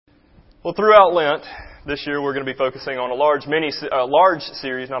Well, throughout Lent this year, we're going to be focusing on a large series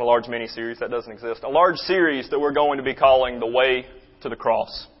that doesn't exist, a large series that we're going to be calling The Way to the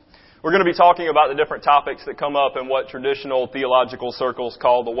Cross. We're going to be talking about the different topics that come up in what traditional theological circles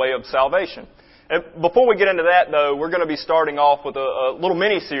call the way of salvation. And before we get into that, though, we're going to be starting off with a little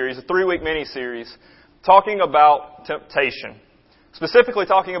mini-series, a 3-week mini-series, talking about temptation. Specifically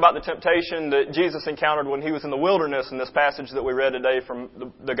talking about the temptation that Jesus encountered when He was in the wilderness in this passage that we read today from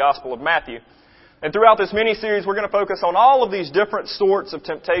the Gospel of Matthew. And throughout this mini-series, we're going to focus on all of these different sorts of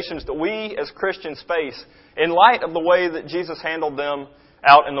temptations that we as Christians face in light of the way that Jesus handled them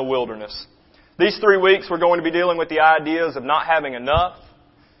out in the wilderness. These 3 weeks, we're going to be dealing with the ideas of not having enough,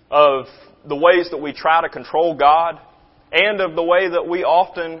 of the ways that we try to control God, and of the way that we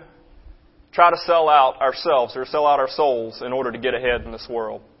often try to sell out ourselves or sell out our souls in order to get ahead in this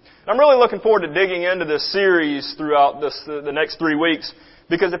world. And I'm really looking forward to digging into this series throughout the next 3 weeks,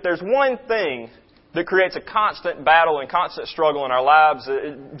 because if there's one thing that creates a constant battle and constant struggle in our lives,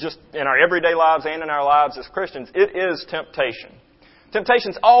 just in our everyday lives and in our lives as Christians, it is temptation.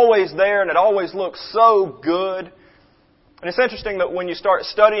 Temptation's always there, and it always looks so good. And it's interesting that when you start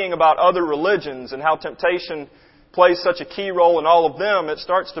studying about other religions and how temptation plays such a key role in all of them, it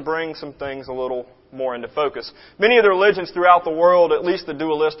starts to bring some things a little more into focus. Many of the religions throughout the world, at least the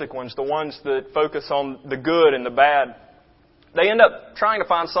dualistic ones, the ones that focus on the good and the bad, they end up trying to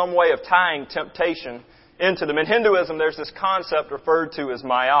find some way of tying temptation into them. In Hinduism, there's this concept referred to as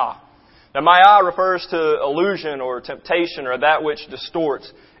Maya. Now, Maya refers to illusion or temptation or that which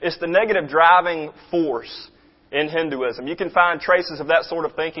distorts. It's the negative driving force in Hinduism. You can find traces of that sort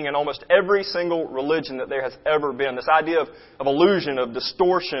of thinking in almost every single religion that there has ever been. This idea of illusion, of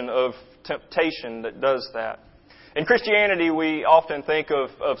distortion, of temptation that does that. In Christianity, we often think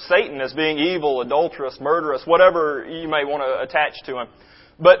of Satan as being evil, adulterous, murderous, whatever you may want to attach to him.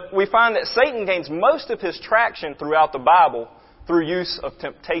 But we find that Satan gains most of his traction throughout the Bible through use of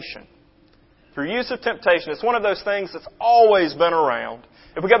temptation. Through use of temptation. It's one of those things that's always been around.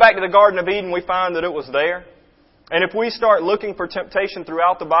 If we go back to the Garden of Eden, we find that it was there. And if we start looking for temptation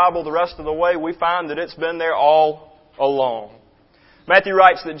throughout the Bible the rest of the way, we find that it's been there all along. Matthew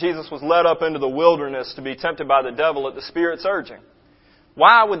writes that Jesus was led up into the wilderness to be tempted by the devil at the Spirit's urging.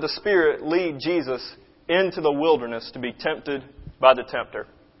 Why would the Spirit lead Jesus into the wilderness to be tempted by the tempter?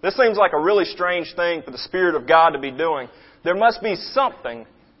 This seems like a really strange thing for the Spirit of God to be doing. There must be something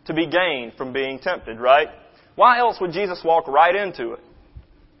to be gained from being tempted, right? Why else would Jesus walk right into it?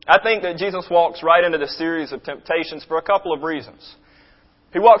 I think that Jesus walks right into this series of temptations for a couple of reasons.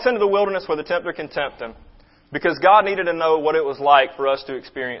 He walks into the wilderness where the tempter can tempt him because God needed to know what it was like for us to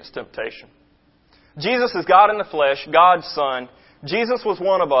experience temptation. Jesus is God in the flesh, God's Son. Jesus was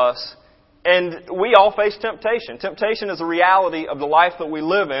one of us, and we all face temptation. Temptation is a reality of the life that we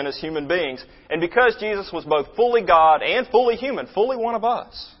live in as human beings. And because Jesus was both fully God and fully human, fully one of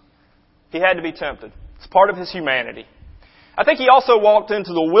us, He had to be tempted. It's part of His humanity. I think He also walked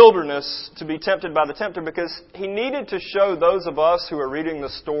into the wilderness to be tempted by the tempter because He needed to show those of us who are reading the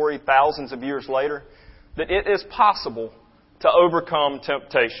story thousands of years later that it is possible to overcome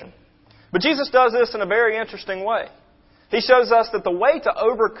temptation. But Jesus does this in a very interesting way. He shows us that the way to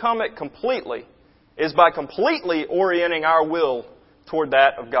overcome it completely is by completely orienting our will toward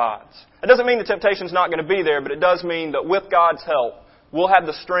that of God's. It doesn't mean the temptation's not going to be there, but it does mean that with God's help, we'll have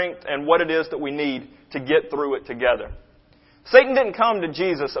the strength and what it is that we need to get through it together. Satan didn't come to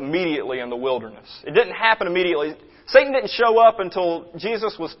Jesus immediately in the wilderness. It didn't happen immediately. Satan didn't show up until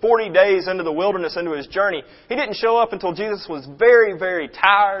Jesus was 40 days into the wilderness, into His journey. He didn't show up until Jesus was very, very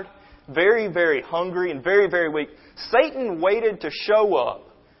tired, very, very hungry, and very, very weak. Satan waited to show up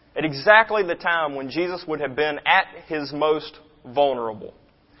at exactly the time when Jesus would have been at His most vulnerable.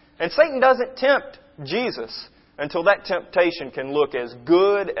 And Satan doesn't tempt Jesus until that temptation can look as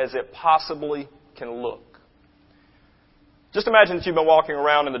good as it possibly can look. Just imagine that you've been walking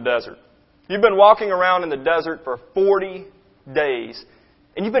around in the desert. You've been walking around in the desert for 40 days,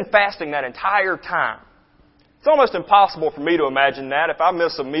 and you've been fasting that entire time. It's almost impossible for me to imagine that. If I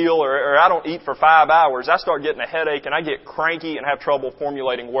miss a meal or I don't eat for 5 hours, I start getting a headache and I get cranky and have trouble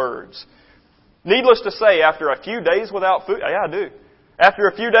formulating words. Needless to say, after a few days without food, yeah, I do. After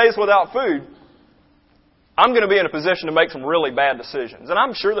a few days without food, I'm going to be in a position to make some really bad decisions. And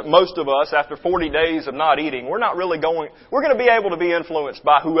I'm sure that most of us, after 40 days of not eating, we're going to be able to be influenced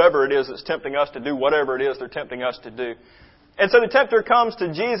by whoever it is that's tempting us to do whatever it is they're tempting us to do. And so the tempter comes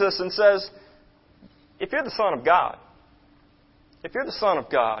to Jesus and says, if you're the Son of God,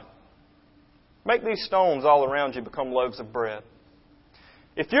 make these stones all around you become loaves of bread.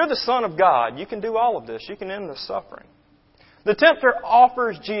 If you're the Son of God, you can do all of this. You can end the suffering. The tempter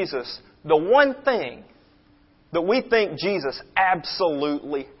offers Jesus the one thing that we think Jesus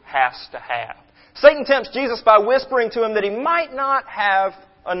absolutely has to have. Satan tempts Jesus by whispering to him that he might not have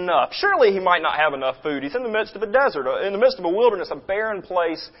enough. Surely he might not have enough food. He's in the midst of a desert, in the midst of a wilderness, a barren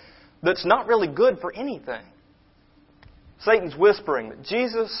place that's not really good for anything. Satan's whispering that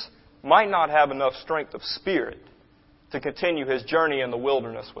Jesus might not have enough strength of spirit to continue his journey in the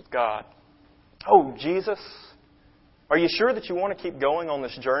wilderness with God. Oh, Jesus, are you sure that you want to keep going on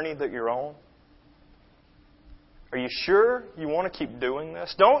this journey that you're on? Are you sure you want to keep doing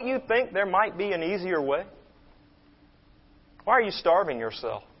this? Don't you think there might be an easier way? Why are you starving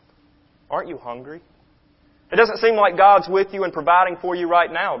yourself? Aren't you hungry? It doesn't seem like God's with you and providing for you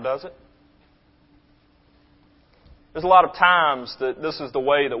right now, does it? There's a lot of times that this is the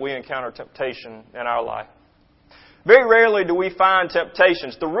way that we encounter temptation in our life. Very rarely do we find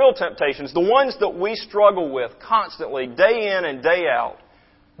temptations, the real temptations, the ones that we struggle with constantly, day in and day out.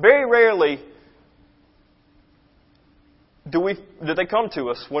 Very rarely do they come to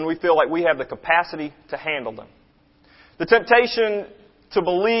us when we feel like we have the capacity to handle them. The temptation to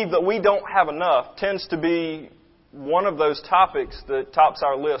believe that we don't have enough tends to be one of those topics that tops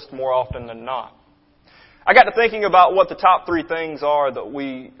our list more often than not. I got to thinking about what the top 3 things are that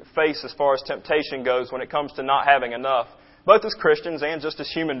we face as far as temptation goes when it comes to not having enough, both as Christians and just as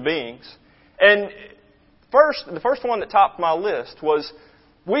human beings. And the first one that topped my list was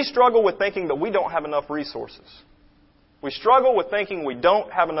we struggle with thinking that we don't have enough resources. We struggle with thinking we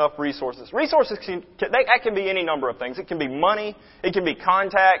don't have enough resources. Resources that can be any number of things. It can be money. It can be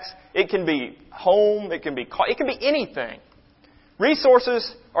contacts. It can be home. It can be anything.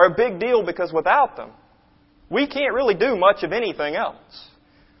 Resources are a big deal because without them, we can't really do much of anything else.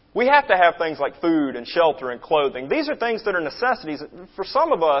 We have to have things like food and shelter and clothing. These are things that are necessities. For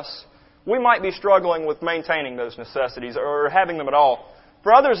some of us, we might be struggling with maintaining those necessities or having them at all.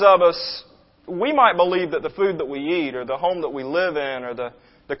 For others of us, we might believe that the food that we eat or the home that we live in or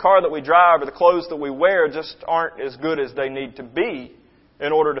the car that we drive or the clothes that we wear just aren't as good as they need to be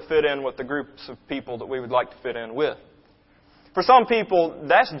in order to fit in with the groups of people that we would like to fit in with. For some people,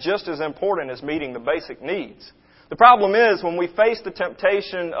 that's just as important as meeting the basic needs. The problem is when we face the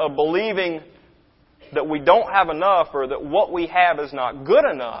temptation of believing that we don't have enough or that what we have is not good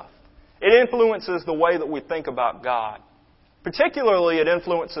enough, it influences the way that we think about God. Particularly, it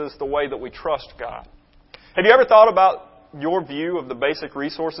influences the way that we trust God. Have you ever thought about your view of the basic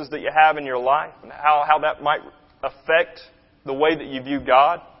resources that you have in your life and how that might affect the way that you view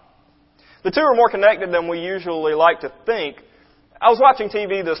God? The two are more connected than we usually like to think. I was watching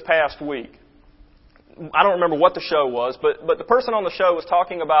TV this past week. I don't remember what the show was, but the person on the show was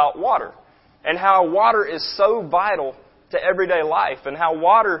talking about water and how water is so vital to everyday life and how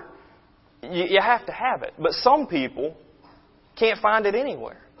water, you have to have it. But some people can't find it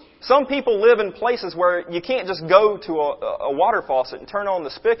anywhere. Some people live in places where you can't just go to a water faucet and turn on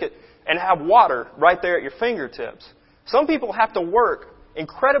the spigot and have water right there at your fingertips. Some people have to work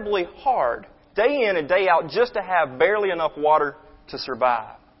incredibly hard, day in and day out, just to have barely enough water to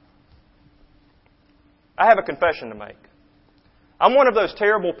survive. I have a confession to make. I'm one of those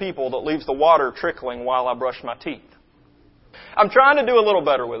terrible people that leaves the water trickling while I brush my teeth. I'm trying to do a little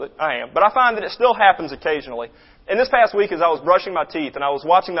better with it. I am. But I find that it still happens occasionally. And this past week as I was brushing my teeth and I was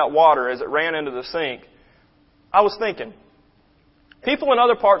watching that water as it ran into the sink, I was thinking, people in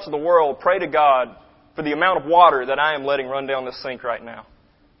other parts of the world pray to God for the amount of water that I am letting run down this sink right now.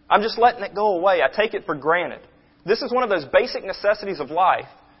 I'm just letting it go away. I take it for granted. This is one of those basic necessities of life.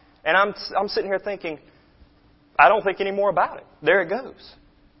 And I'm sitting here thinking, I don't think any more about it. There it goes.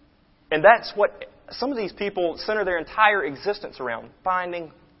 And that's what some of these people center their entire existence around,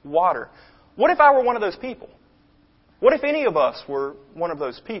 finding water. What if I were one of those people? What if any of us were one of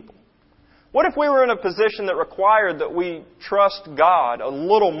those people? What if we were in a position that required that we trust God a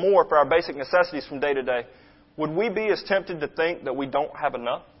little more for our basic necessities from day to day? Would we be as tempted to think that we don't have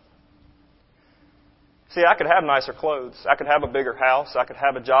enough? See, I could have nicer clothes. I could have a bigger house. I could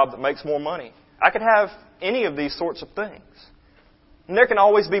have a job that makes more money. I could have any of these sorts of things. And there can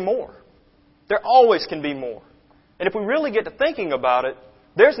always be more. There always can be more. And if we really get to thinking about it,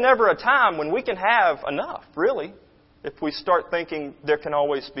 there's never a time when we can have enough, really, if we start thinking there can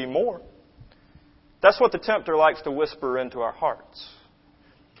always be more. That's what the tempter likes to whisper into our hearts.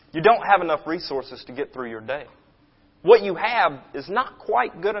 You don't have enough resources to get through your day. What you have is not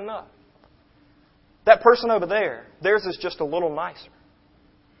quite good enough. That person over there, theirs is just a little nicer.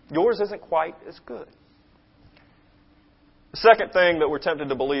 Yours isn't quite as good. The second thing that we're tempted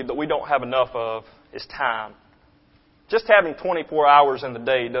to believe that we don't have enough of is time. Just having 24 hours in the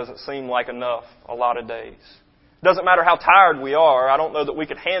day doesn't seem like enough a lot of days. Doesn't matter how tired we are. I don't know that we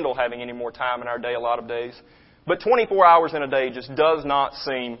could handle having any more time in our day a lot of days. But 24 hours in a day just does not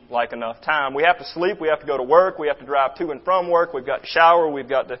seem like enough time. We have to sleep. We have to go to work. We have to drive to and from work. We've got to shower. We've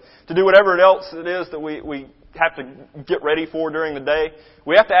got to do whatever else it is that we have to get ready for during the day.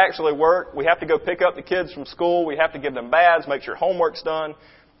 We have to actually work. We have to go pick up the kids from school. We have to give them baths, make sure homework's done.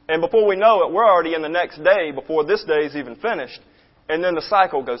 And before we know it, we're already in the next day before this day is even finished. And then the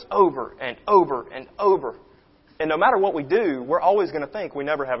cycle goes over and over and over. And no matter what we do, we're always going to think we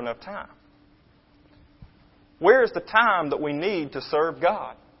never have enough time. Where is the time that we need to serve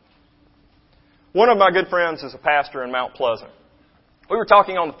God? One of my good friends is a pastor in Mount Pleasant. We were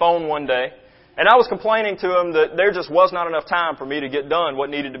talking on the phone one day, and I was complaining to him that there just was not enough time for me to get done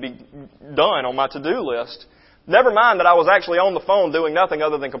what needed to be done on my to-do list. Never mind that I was actually on the phone doing nothing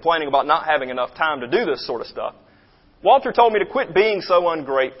other than complaining about not having enough time to do this sort of stuff. Walter told me to quit being so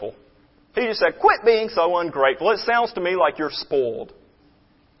ungrateful. He just said, quit being so ungrateful. It sounds to me like you're spoiled.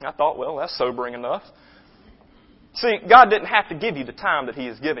 I thought, well, that's sobering enough. See, God didn't have to give you the time that He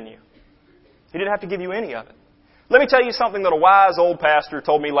has given you. He didn't have to give you any of it. Let me tell you something that a wise old pastor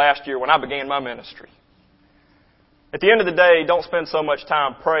told me last year when I began my ministry. At the end of the day, don't spend so much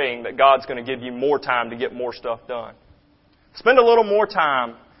time praying that God's going to give you more time to get more stuff done. Spend a little more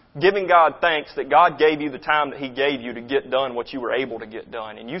time giving God thanks that God gave you the time that He gave you to get done what you were able to get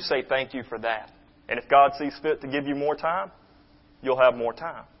done. And you say thank you for that. And if God sees fit to give you more time, you'll have more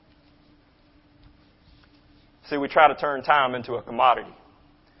time. See, we try to turn time into a commodity.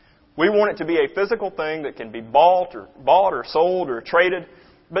 We want it to be a physical thing that can be bought or sold or traded.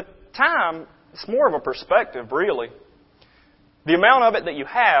 But time, it's more of a perspective, really. The amount of it that you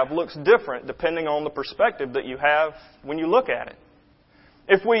have looks different depending on the perspective that you have when you look at it.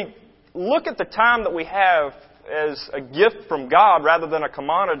 If we look at the time that we have as a gift from God rather than a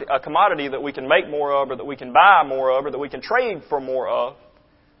commodity that we can make more of or that we can buy more of or that we can trade for more of,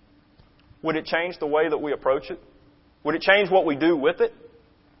 would it change the way that we approach it? Would it change what we do with it?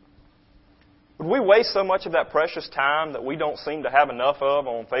 Would we waste so much of that precious time that we don't seem to have enough of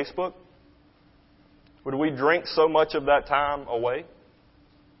on Facebook? Would we drink so much of that time away?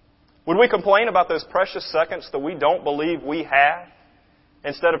 Would we complain about those precious seconds that we don't believe we have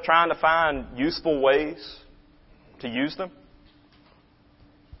instead of trying to find useful ways to use them?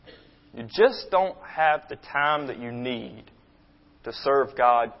 You just don't have the time that you need to serve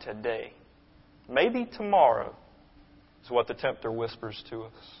God today. Maybe tomorrow is what the tempter whispers to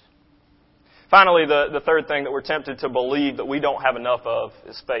us. Finally, the third thing that we're tempted to believe that we don't have enough of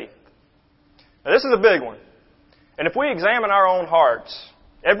is faith. Now, this is a big one. And if we examine our own hearts,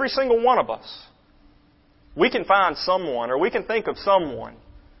 every single one of us, we can find someone or we can think of someone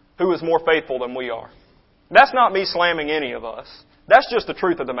who is more faithful than we are. That's not me slamming any of us. That's just the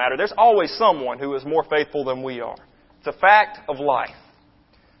truth of the matter. There's always someone who is more faithful than we are. It's a fact of life.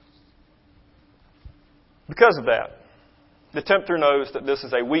 Because of that, the tempter knows that this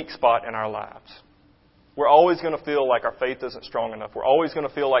is a weak spot in our lives. We're always going to feel like our faith isn't strong enough. We're always going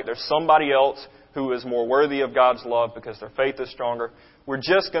to feel like there's somebody else who is more worthy of God's love because their faith is stronger. We're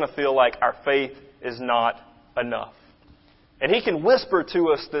just going to feel like our faith is not enough. And he can whisper to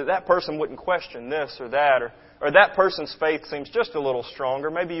us that that person wouldn't question this or that, or that person's faith seems just a little stronger.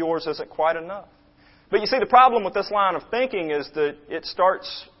 Maybe yours isn't quite enough. But you see, the problem with this line of thinking is that it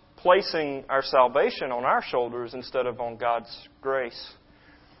starts placing our salvation on our shoulders instead of on God's grace.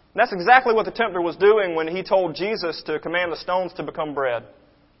 And that's exactly what the tempter was doing when he told Jesus to command the stones to become bread.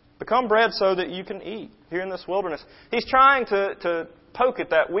 Become bread so that you can eat here in this wilderness. He's trying to poke at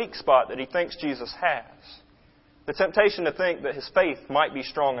that weak spot that he thinks Jesus has. The temptation to think that his faith might be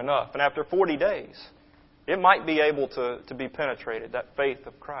strong enough. And after 40 days, it might be able to be penetrated, that faith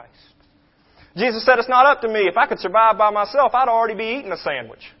of Christ. Jesus said, it's not up to me. If I could survive by myself, I'd already be eating a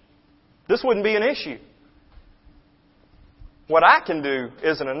sandwich. This wouldn't be an issue. What I can do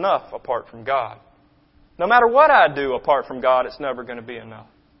isn't enough apart from God. No matter what I do apart from God, it's never going to be enough.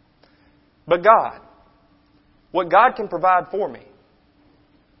 But God, what God can provide for me,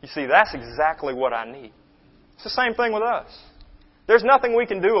 you see, that's exactly what I need. It's the same thing with us. There's nothing we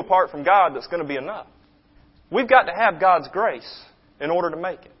can do apart from God that's going to be enough. We've got to have God's grace in order to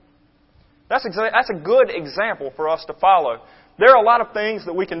make it. That's a good example for us to follow. There are a lot of things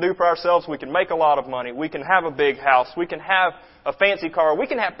that we can do for ourselves. We can make a lot of money. We can have a big house. We can have a fancy car. We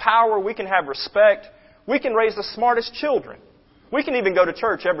can have power. We can have respect. We can raise the smartest children. We can even go to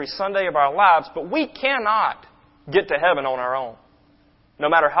church every Sunday of our lives, but we cannot get to heaven on our own, no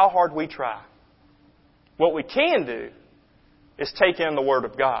matter how hard we try. What we can do is take in the Word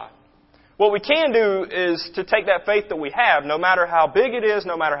of God. What we can do is to take that faith that we have, no matter how big it is,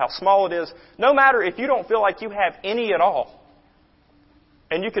 no matter how small it is, no matter if you don't feel like you have any at all,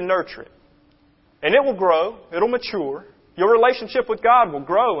 and you can nurture it. And it will grow, it'll mature. Your relationship with God will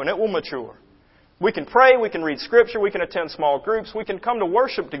grow and it will mature. We can pray, we can read Scripture, we can attend small groups, we can come to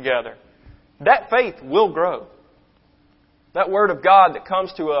worship together. That faith will grow. That Word of God that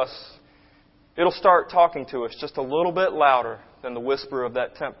comes to us, it'll start talking to us just a little bit louder than the whisper of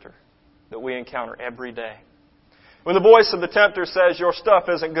that tempter that we encounter every day. When the voice of the tempter says your stuff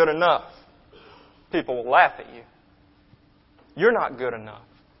isn't good enough, people will laugh at you. You're not good enough.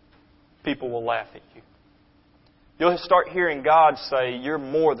 People will laugh at you. You'll start hearing God say, you're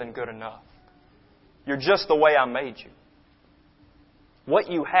more than good enough. You're just the way I made you. What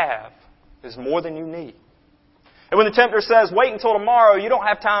you have is more than you need. And when the tempter says, wait until tomorrow, you don't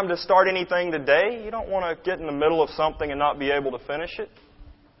have time to start anything today. You don't want to get in the middle of something and not be able to finish it.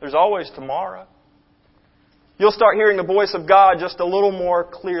 There's always tomorrow. You'll start hearing the voice of God just a little more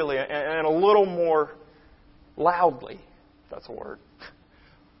clearly and a little more loudly, if that's a word.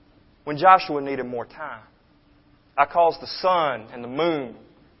 When Joshua needed more time, I caused the sun and the moon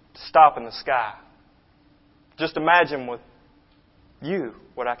to stop in the sky. Just imagine with you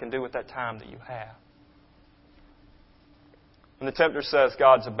what I can do with that time that you have. When the tempter says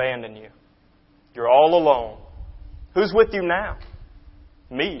God's abandoned you, you're all alone. Who's with you now?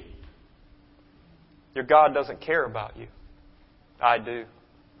 Me. Your God doesn't care about you. I do.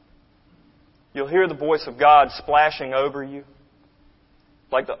 You'll hear the voice of God splashing over you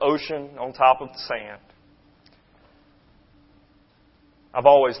like the ocean on top of the sand. I've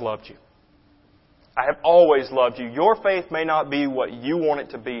always loved you. I have always loved you. Your faith may not be what you want it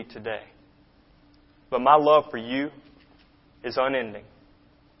to be today, but my love for you is unending.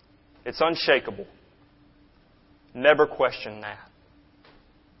 It's unshakable. Never question that.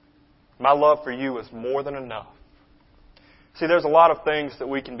 My love for you is more than enough. See, there's a lot of things that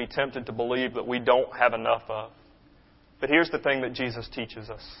we can be tempted to believe that we don't have enough of. But here's the thing that Jesus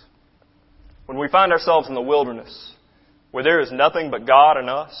teaches us. When we find ourselves in the wilderness, where there is nothing but God and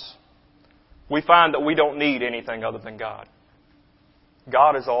us, we find that we don't need anything other than God.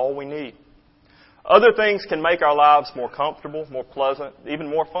 God is all we need. Other things can make our lives more comfortable, more pleasant, even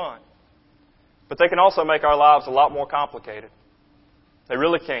more fun. But they can also make our lives a lot more complicated. They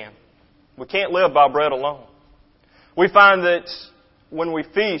really can. We can't live by bread alone. We find that when we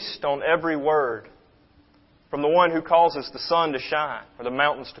feast on every word from the one who causes the sun to shine or the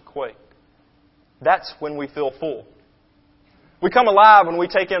mountains to quake, that's when we feel full. We come alive when we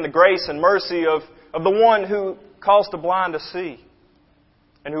take in the grace and mercy of the one who caused the blind to see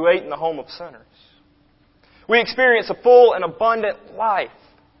and who ate in the home of sinners. We experience a full and abundant life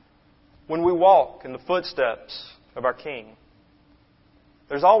when we walk in the footsteps of our King.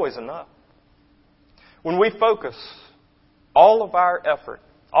 There's always enough. When we focus all of our effort,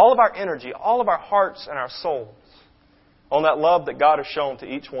 all of our energy, all of our hearts and our souls on that love that God has shown to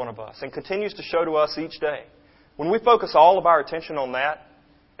each one of us and continues to show to us each day, when we focus all of our attention on that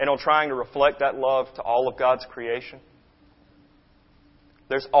and on trying to reflect that love to all of God's creation,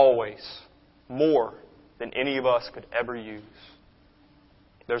 there's always more than any of us could ever use.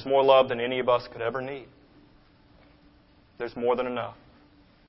 There's more love than any of us could ever need. There's more than enough.